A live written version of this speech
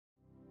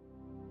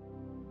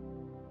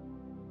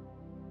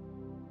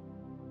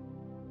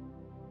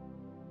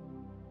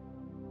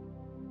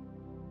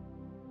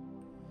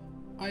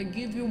I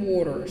give you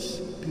orders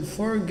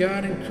before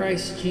God and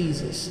Christ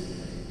Jesus,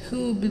 who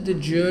will be the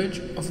judge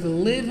of the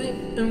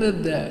living and the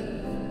dead,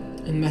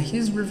 and by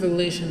his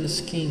revelation his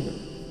kingdom.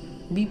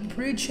 Be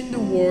preaching the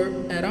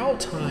word at all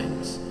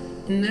times,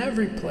 in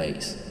every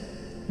place.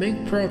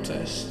 Make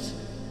protests,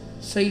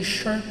 say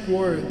sharp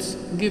words,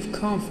 give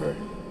comfort,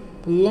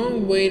 but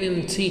long waiting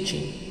and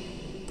teaching.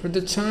 For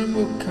the time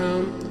will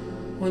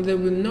come when they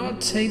will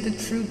not take the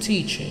true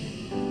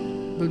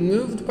teaching, but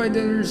moved by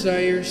their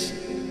desires,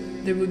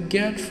 they will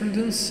get for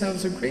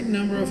themselves a great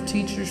number of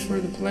teachers for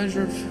the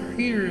pleasure of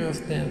hearing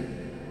of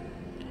them.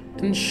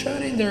 And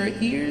shutting their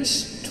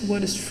ears to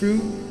what is true,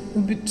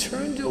 will be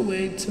turned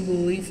away to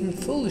believe in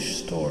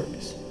foolish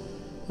stories.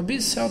 But be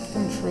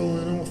self-controlled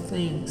in all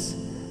things.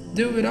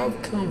 Do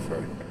without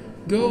comfort.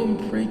 Go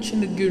on preaching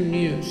the good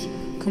news,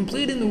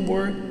 completing the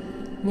work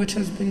which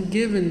has been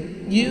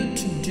given you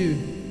to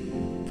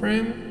do. For I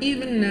am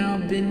even now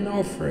being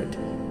offered,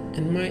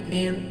 and my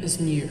end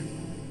is near.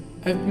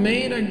 I've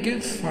made a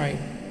good fight.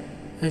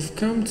 I've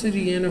come to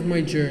the end of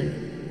my journey.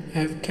 I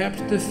have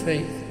kept the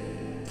faith.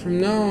 From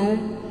now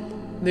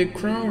on, the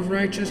crown of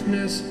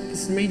righteousness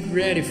is made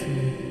ready for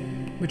me,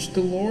 which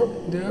the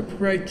Lord, the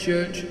upright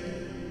judge,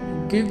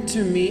 will give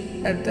to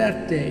me at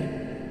that day,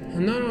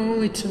 and not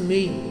only to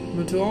me,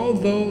 but to all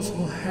those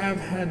who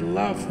have had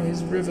love for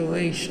his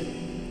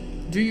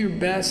revelation. Do your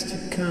best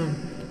to come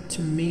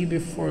to me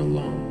before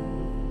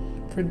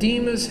long. For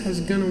Demas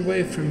has gone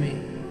away from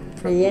me,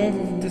 for love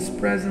of this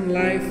present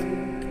life,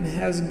 and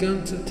has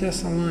gone to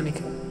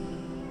Thessalonica.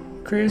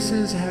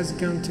 Crescens has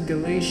gone to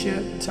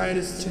Galatia,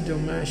 Titus to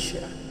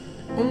Dalmatia.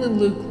 Only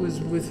Luke was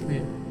with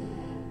me.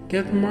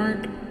 Get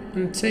Mark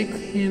and take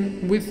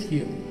him with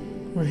you,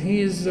 for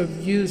he is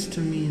of use to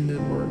me in the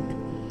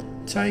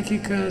work.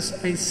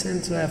 Tychicus I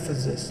sent to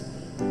Ephesus.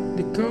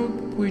 The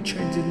coat which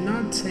I did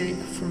not take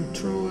from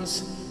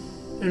Troas,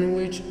 and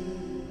which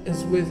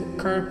is with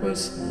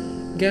Carpus,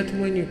 get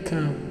when you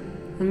come.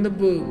 And the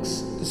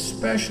books,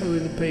 especially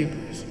the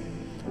papers.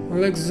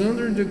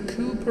 Alexander the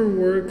cooper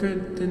worker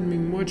did me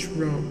much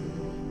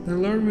wrong. The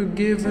Lord will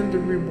give him the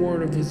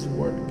reward of his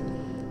work.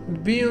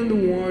 But be on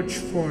the watch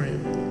for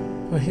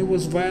him, for he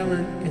was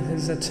violent in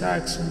his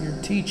attacks on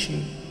your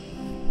teaching.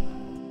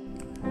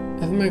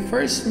 At my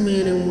first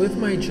meeting with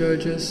my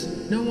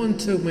judges, no one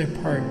took my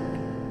part,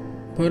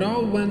 but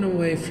all went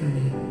away from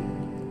me.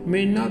 It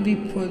may not be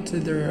put to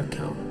their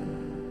account.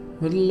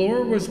 But the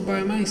Lord was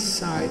by my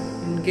side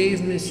and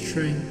gave me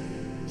strength,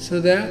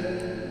 so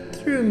that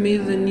through me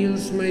the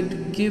news might be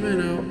given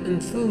out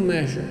in full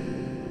measure,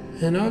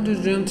 and all the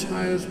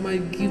Gentiles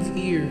might give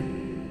ear,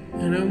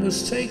 and I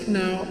was taken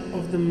out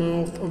of the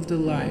mouth of the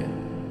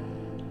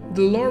lion.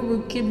 The Lord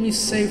will keep me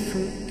safe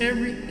from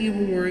every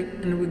evil work,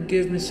 and will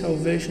give me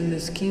salvation in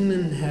his kingdom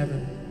in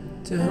heaven,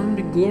 to whom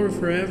be glory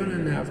forever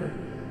and ever.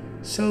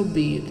 So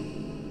be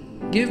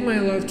it. Give my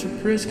love to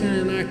Prisca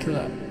and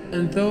Aquila,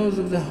 and those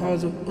of the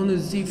house of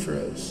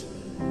Onesiphorus.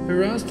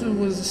 Erastus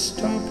was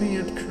stopping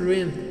at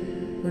Corinth,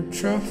 but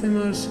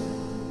Trophimus,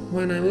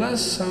 when I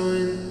last saw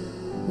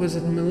him, was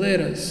at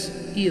Miletus,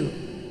 ill.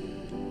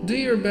 Do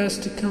your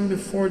best to come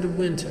before the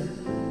winter.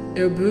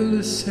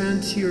 Eubulus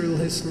sent you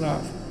his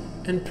love,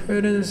 and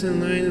Prudence and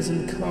Linus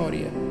and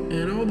Claudia,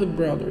 and all the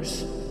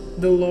brothers.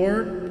 The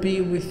Lord be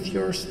with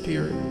your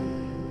spirit.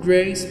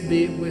 Grace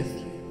be with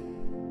you.